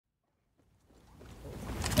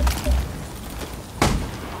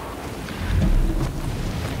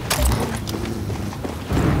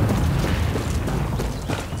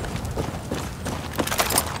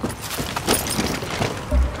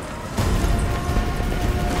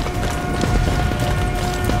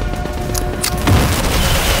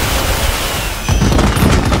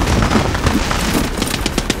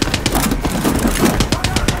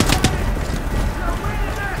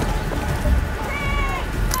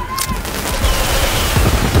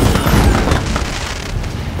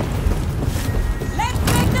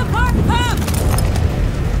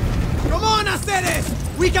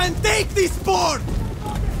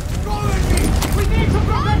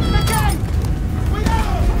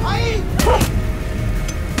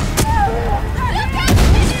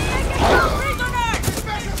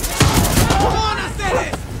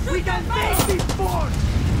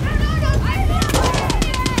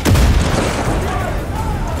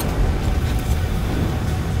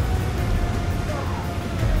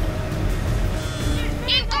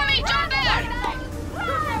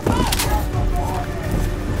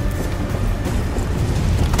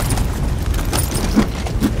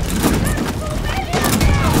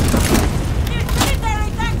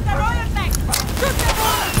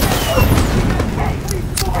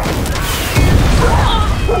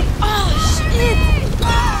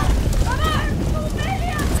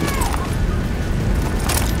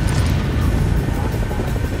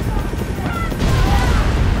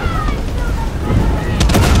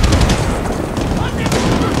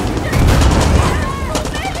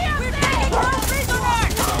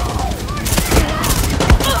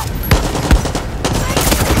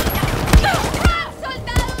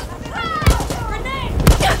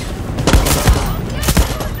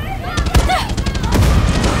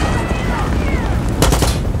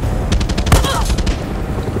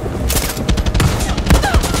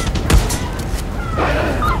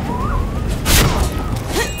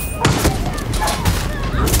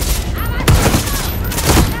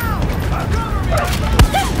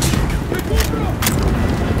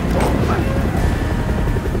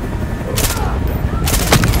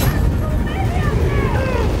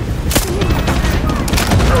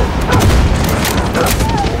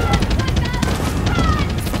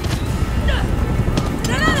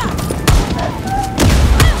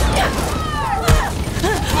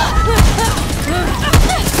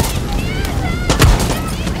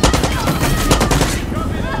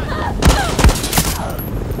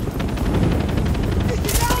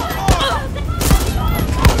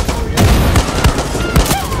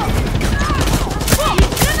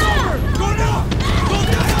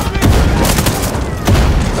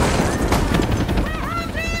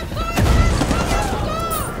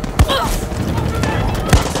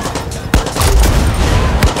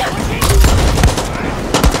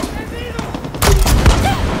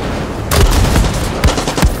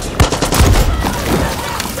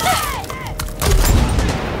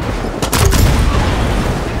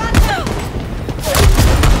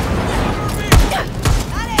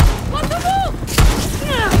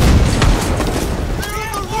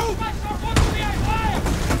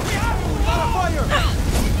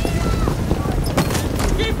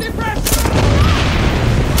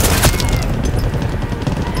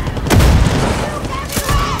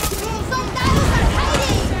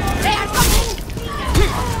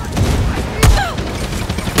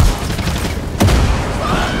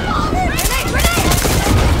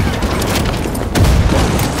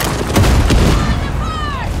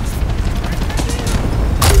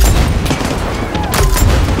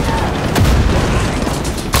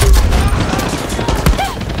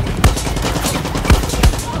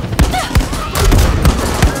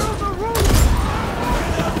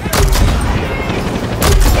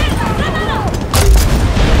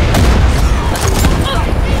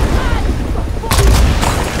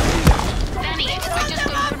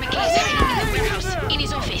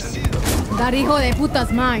That hijo de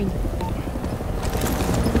puta's mine.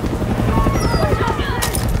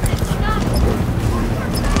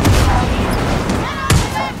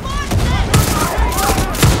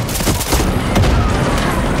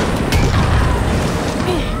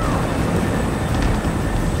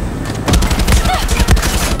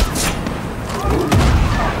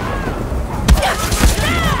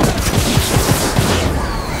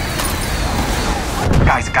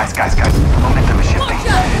 Guys. Momentum is shifting.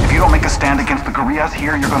 If you don't make a stand against the guerrillas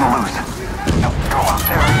here, you're gonna lose. Now go out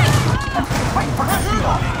there and fight for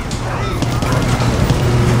Chorizo.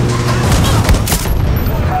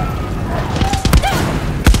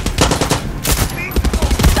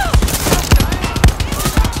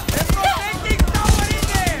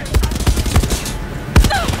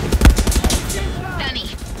 Dani,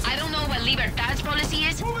 I don't know what Libertad's policy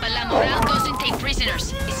is, but La Moral doesn't take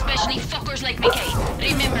prisoners, especially fuckers like McKay.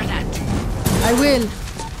 Remember that. I will.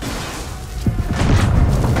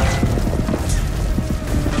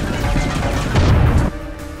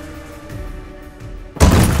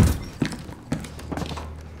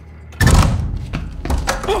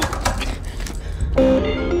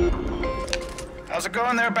 How's it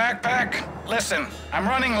going there, backpack? Listen, I'm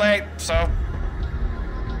running late, so...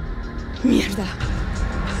 Mierda.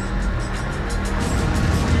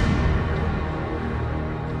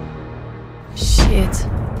 Shit.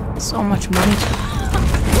 So much money.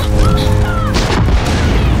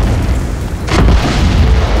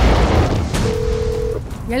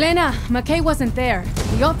 Yelena, McKay wasn't there.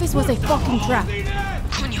 The office was a fucking trap.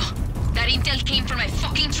 Coño, that intel came from a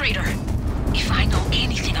fucking traitor. If I know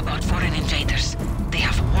anything about foreign invaders, they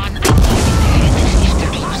have one idea in their head if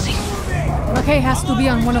they're losing. McKay has to be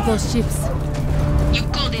on one of those ships. You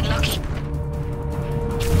called it lucky.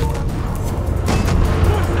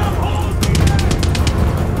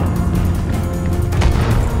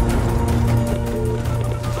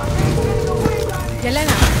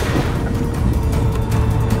 Yelena.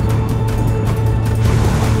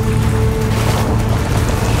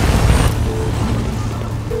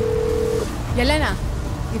 Yelena,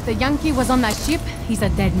 if the Yankee was on that ship, he's a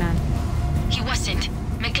dead man. He wasn't.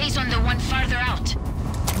 McKay's on the one farther out.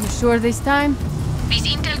 You sure this time? This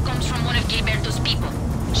intel comes from one of Gilberto's people.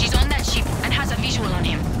 She's on that ship and has a visual on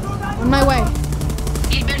him. On my way.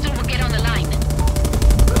 Gilberto will get on the line.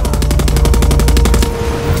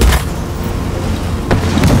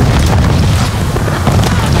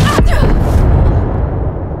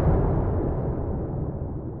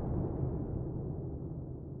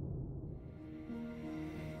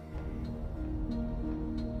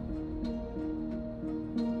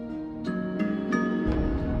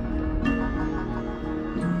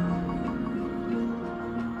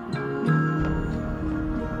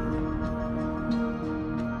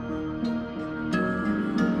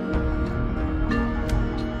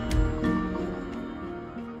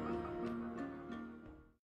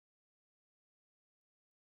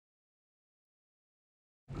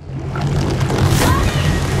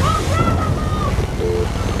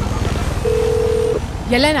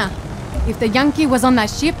 Yelena, if the Yankee was on that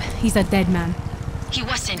ship, he's a dead man. He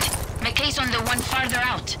wasn't. McKay's on the one farther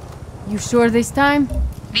out. You sure this time?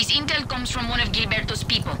 This intel comes from one of Gilberto's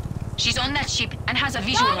people. She's on that ship and has a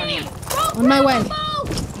visual on him. On my way. Gilberto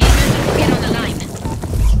will get on the line.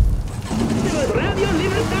 Radio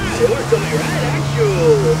Libertad. Worked on my right,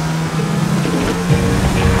 actual.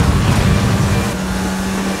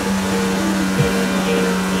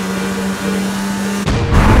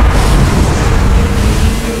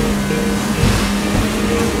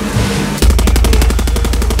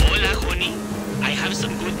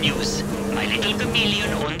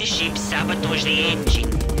 Sabotage the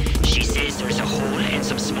engine. She says there's a hole and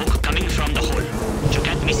some smoke coming from the hole. You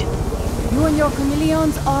can't miss it. You and your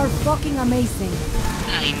chameleons are fucking amazing.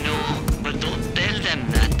 I know, but don't tell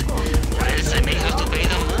them that, or else I may have to pay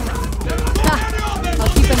them more. Ha! I'll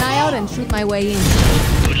keep an eye out and shoot my way in.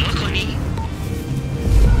 Good luck, honey.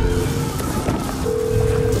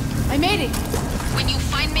 I made it! When you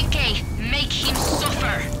find McKay, make him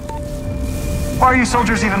suffer. Why are you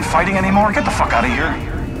soldiers even fighting anymore? Get the fuck out of here.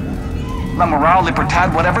 La Moral,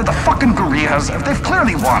 Libertad, whatever, the fucking guerrillas, they've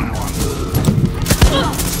clearly won.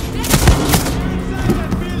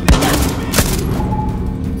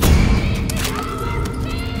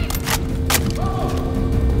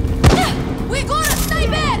 We got a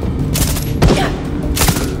sniper!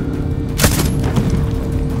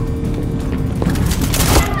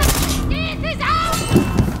 This is out!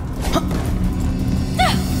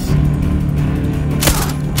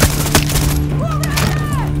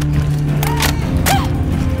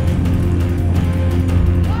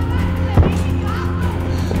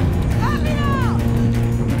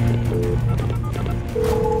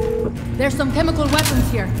 There's some chemical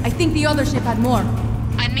weapons here. I think the other ship had more.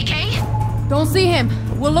 And McKay? Don't see him.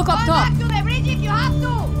 We'll look up top. Back to the bridge if you have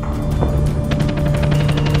to!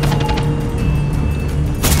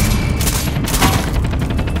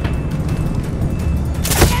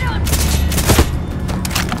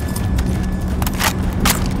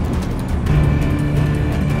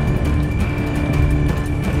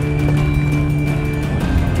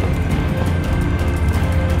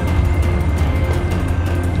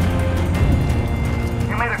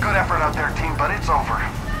 You made a good effort out there, team, but it's over.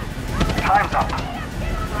 Time's up.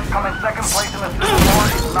 Coming second place in the civil war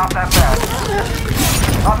is not that bad.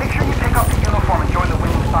 Make sure you take off your uniform and join the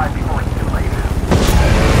winning side before it's too late.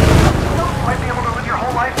 You might be able to live your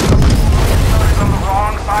whole life on the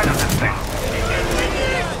wrong side of this thing.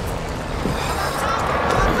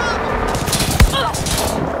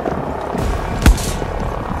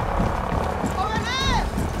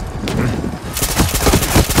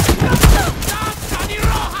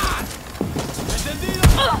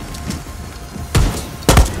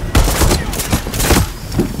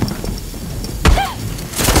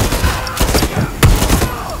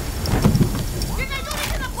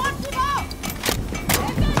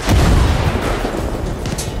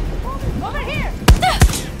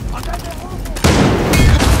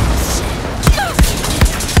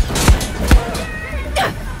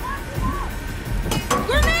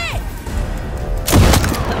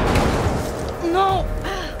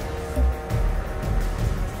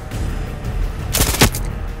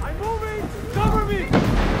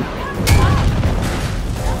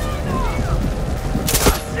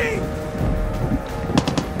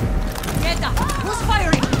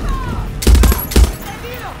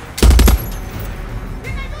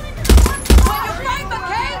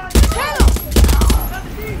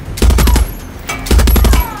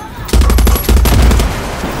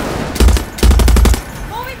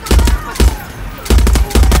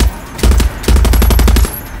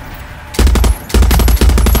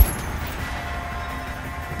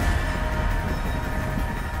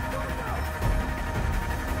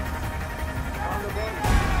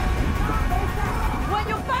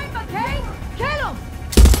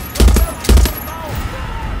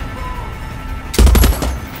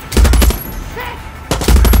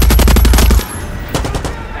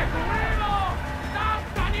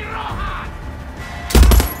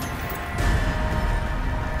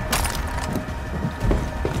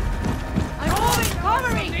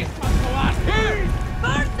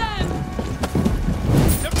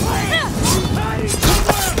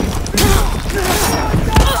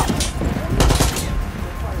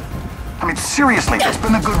 Seriously, it's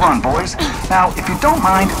been a good run, boys. Now, if you don't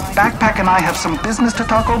mind, Backpack and I have some business to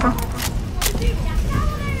talk over.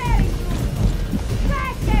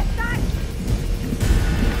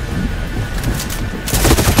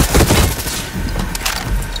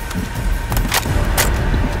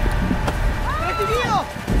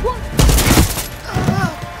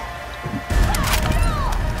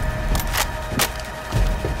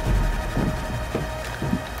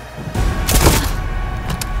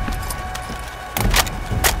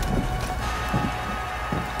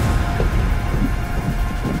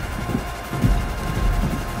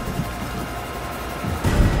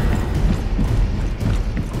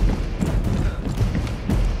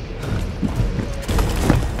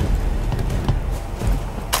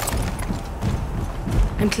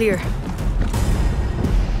 I'm clear.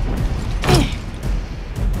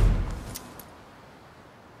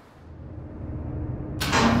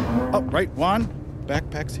 Oh, right, Juan.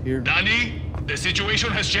 Backpack's here. Dani, the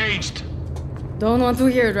situation has changed. Don't want to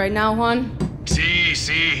hear it right now, Juan. See,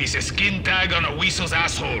 he's a skin tag on a weasel's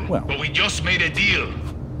asshole. Well. But we just made a deal.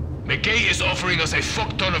 McKay is offering us a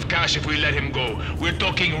fuck ton of cash if we let him go. We're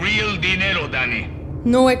talking real dinero, Dani.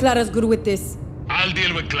 No way Clara's good with this. I'll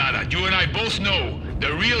deal with Clara. You and I both know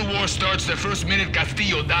the real war starts the first minute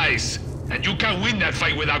Castillo dies. And you can't win that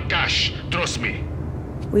fight without cash. Trust me.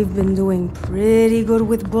 We've been doing pretty good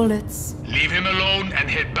with bullets. Leave him alone and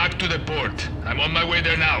head back to the port. I'm on my way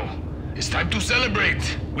there now. It's time to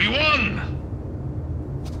celebrate. We won!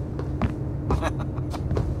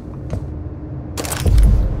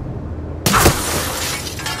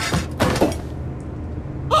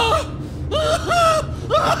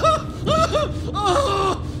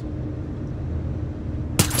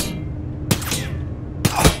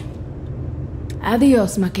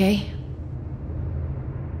 Adios, McKay.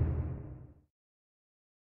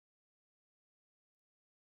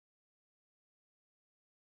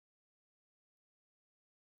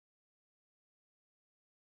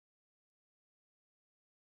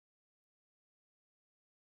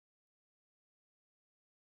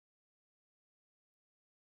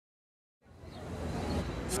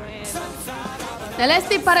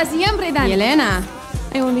 Celeste para siempre, Dani. Yelena.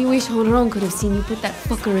 I only wish Honron could have seen you put that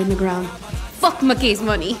fucker in the ground. Fuck McKay's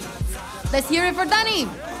money. Let's hear it for Dani.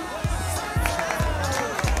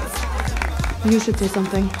 You should say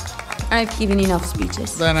something. I've given enough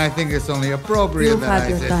speeches. Then I think it's only appropriate You've that had I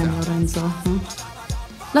your sit time, down. Lorenzo.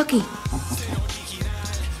 Hmm? Lucky.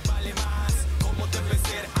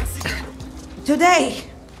 Today,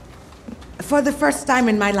 for the first time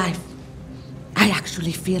in my life, I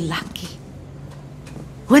actually feel lucky.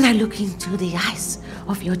 When I look into the eyes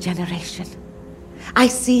of your generation, I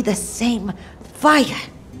see the same fire,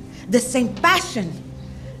 the same passion,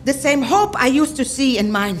 the same hope I used to see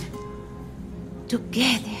in mine.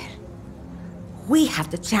 Together, we have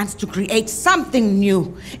the chance to create something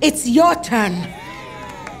new. It's your turn.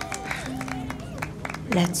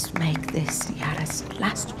 Let's make this Yara's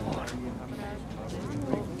last war.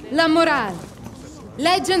 La Moral.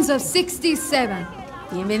 Legends of 67.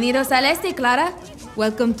 Bienvenidos al este, Clara.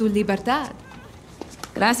 Welcome to Libertad.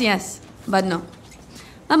 Gracias, but no.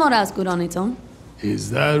 La Moral's good on its own.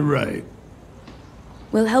 Is that right?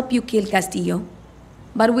 We'll help you kill Castillo,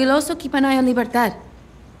 but we'll also keep an eye on Libertad.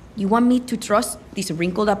 You want me to trust this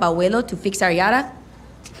wrinkled-up abuelo to fix our Yara?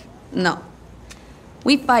 No.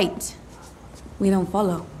 We fight. We don't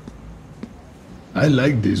follow. I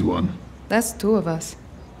like this one. That's two of us.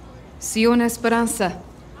 Si una esperanza.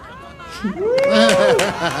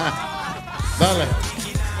 Dale.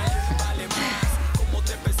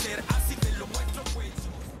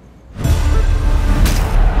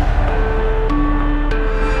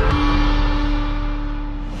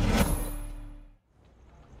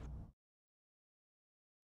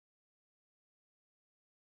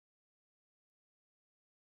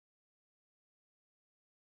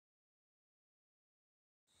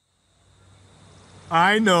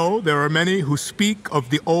 I know there are many who speak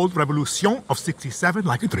of the old Revolution of 67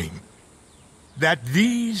 like a dream. That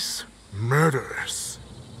these murderers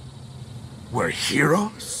were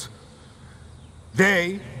heroes.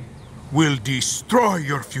 They will destroy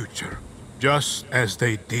your future, just as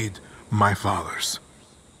they did my father's.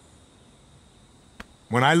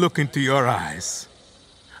 When I look into your eyes,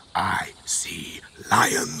 I see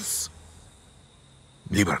lions.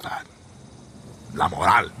 Libertad. La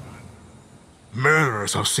Moral.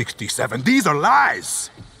 Murderers of 67. These are lies.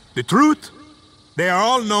 The truth? They are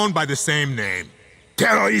all known by the same name.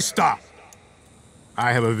 Terrorista.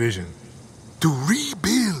 I have a vision. To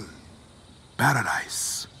rebuild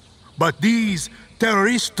paradise. But these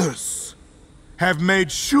terroristas have made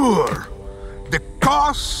sure the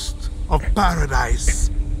cost of paradise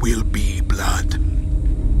will be blood.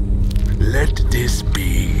 Let this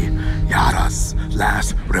be Yara's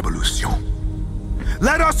last revolution.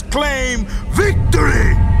 Let us claim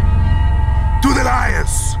victory to the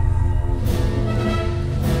lions!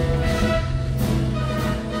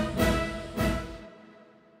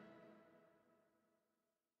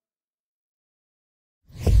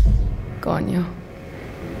 Coño.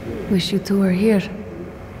 Wish you two were here.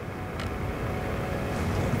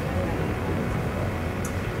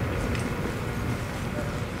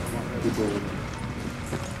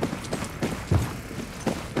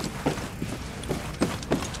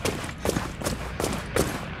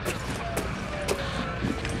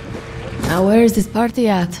 Now where is this party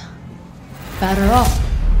at? Batter off.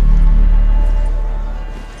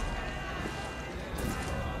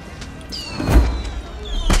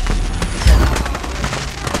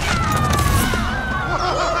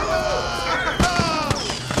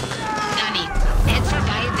 Dani, Ed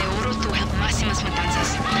survived the Oros to help Máximas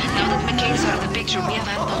Matanzas. Now that McKay's out of the picture, we have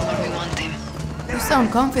Anton where we want him. You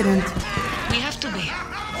sound confident. We have to be.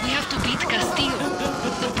 We have to beat Castillo.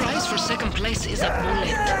 The prize for second place is a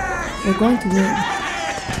bullet. We're going to win.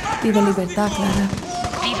 Viva Libertad, Clara.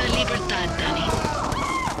 Viva Libertad, Dani.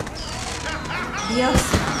 Dios,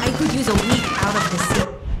 I could use a week out of the sea.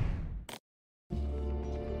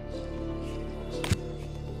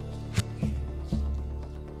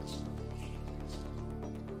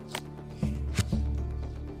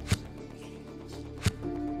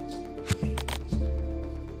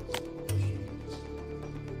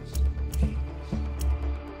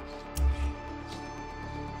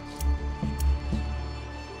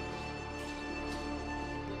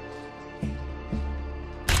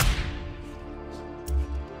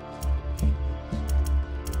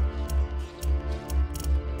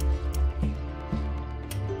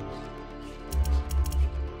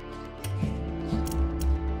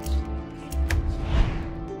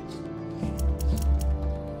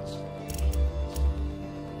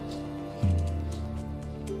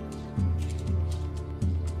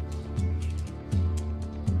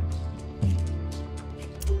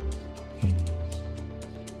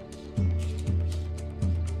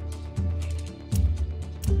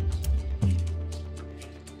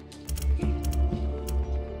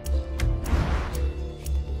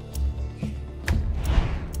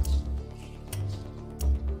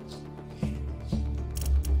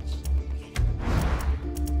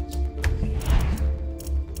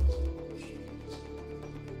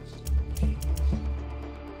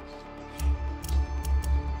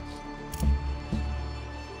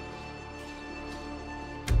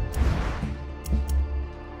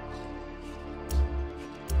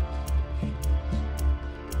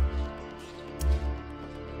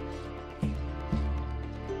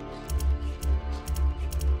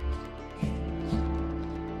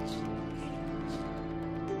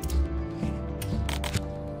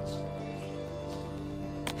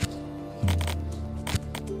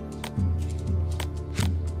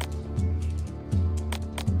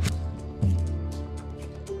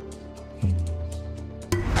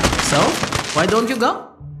 Why don't you go?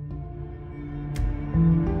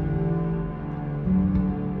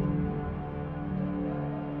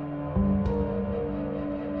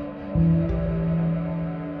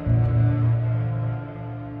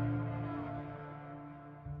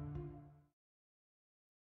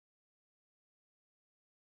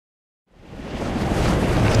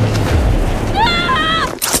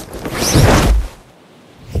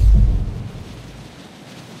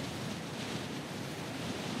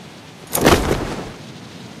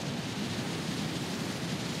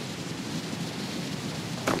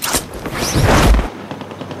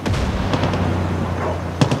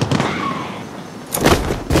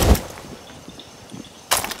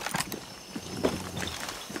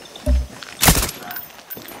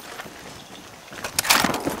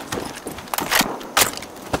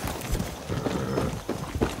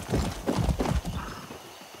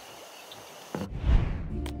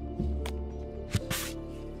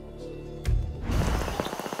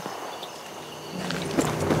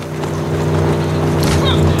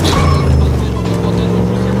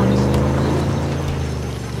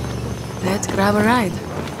 Grab a ride.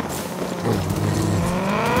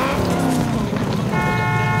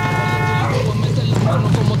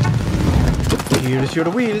 Here's your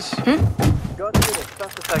wheels. Hmm? Got it.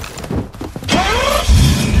 Just a second.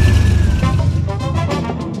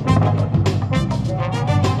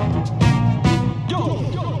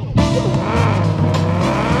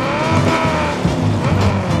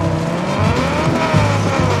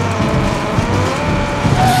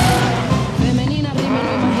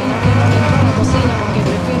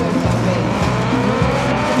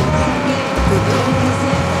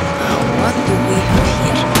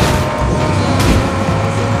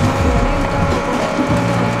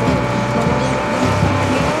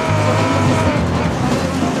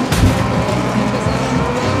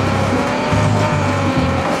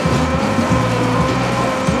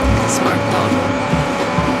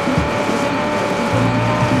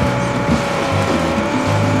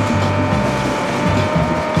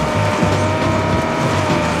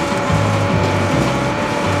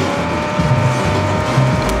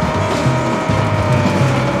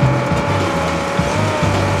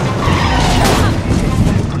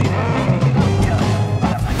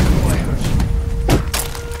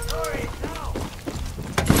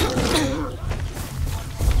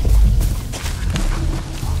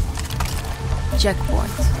 Checkpoint.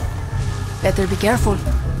 Better be careful.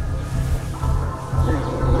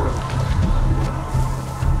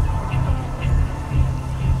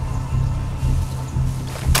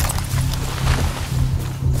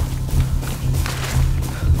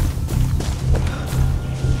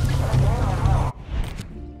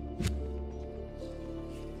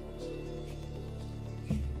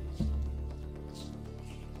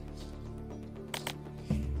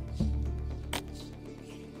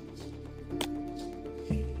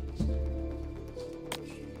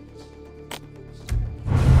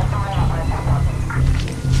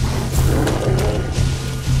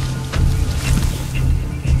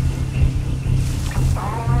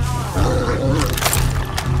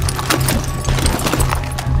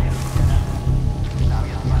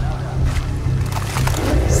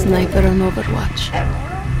 Sniper on Overwatch.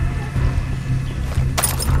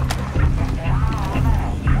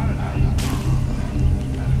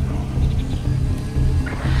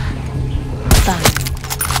 Done.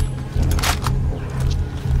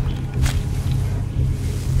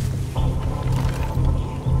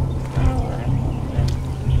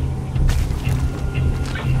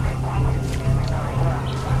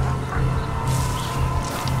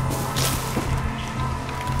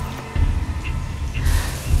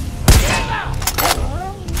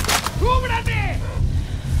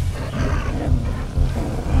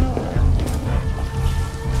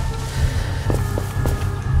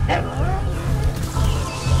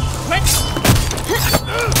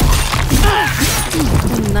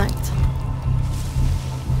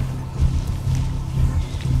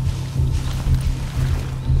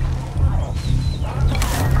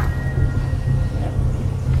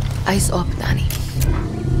 Eyes up, Dani.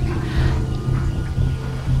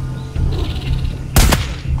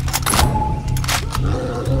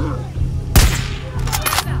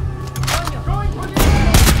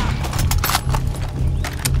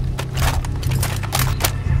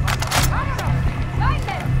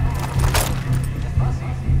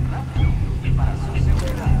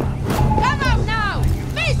 Come out now!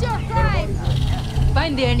 Face your crime!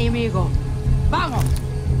 Find the enemigo. Vamos!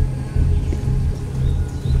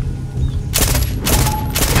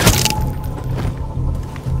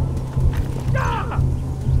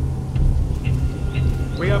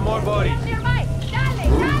 We have more bodies. Nearby! Dale!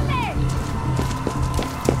 Dale!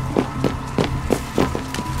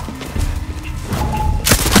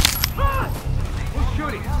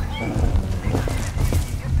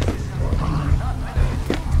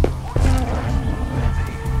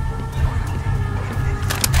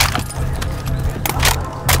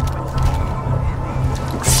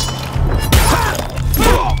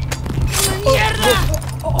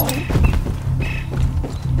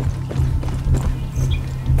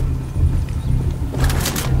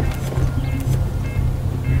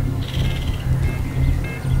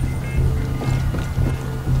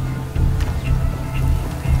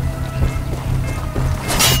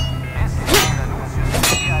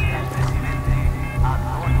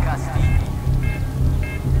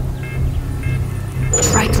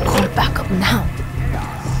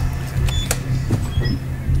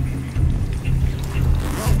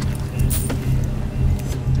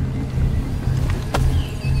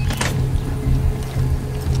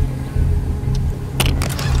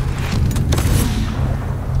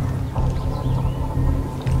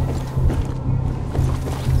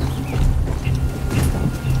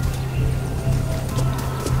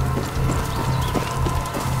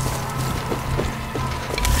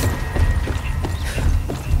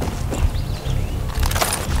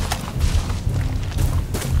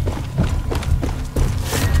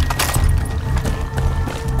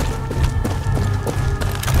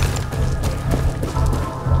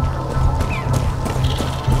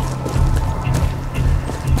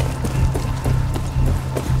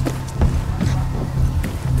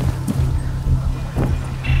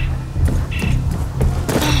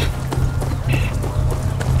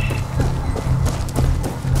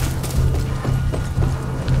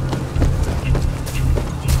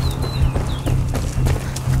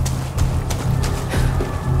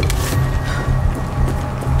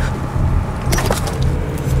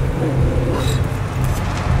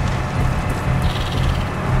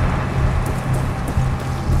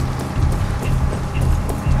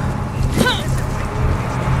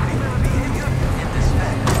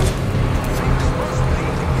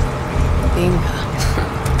 Tinga.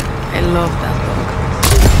 I love that dog.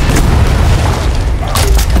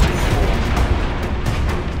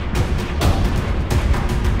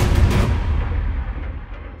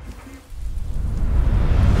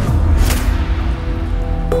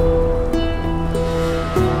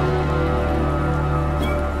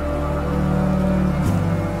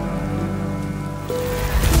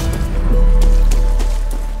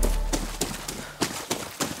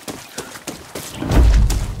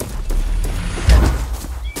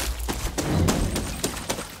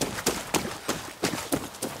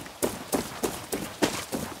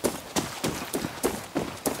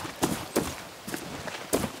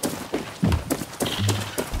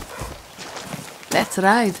 Let's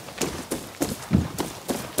ride.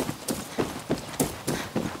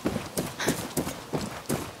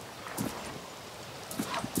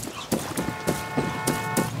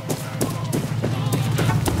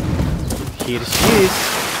 Here she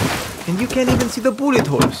is. And you can't even see the bullet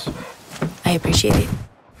holes. I appreciate it.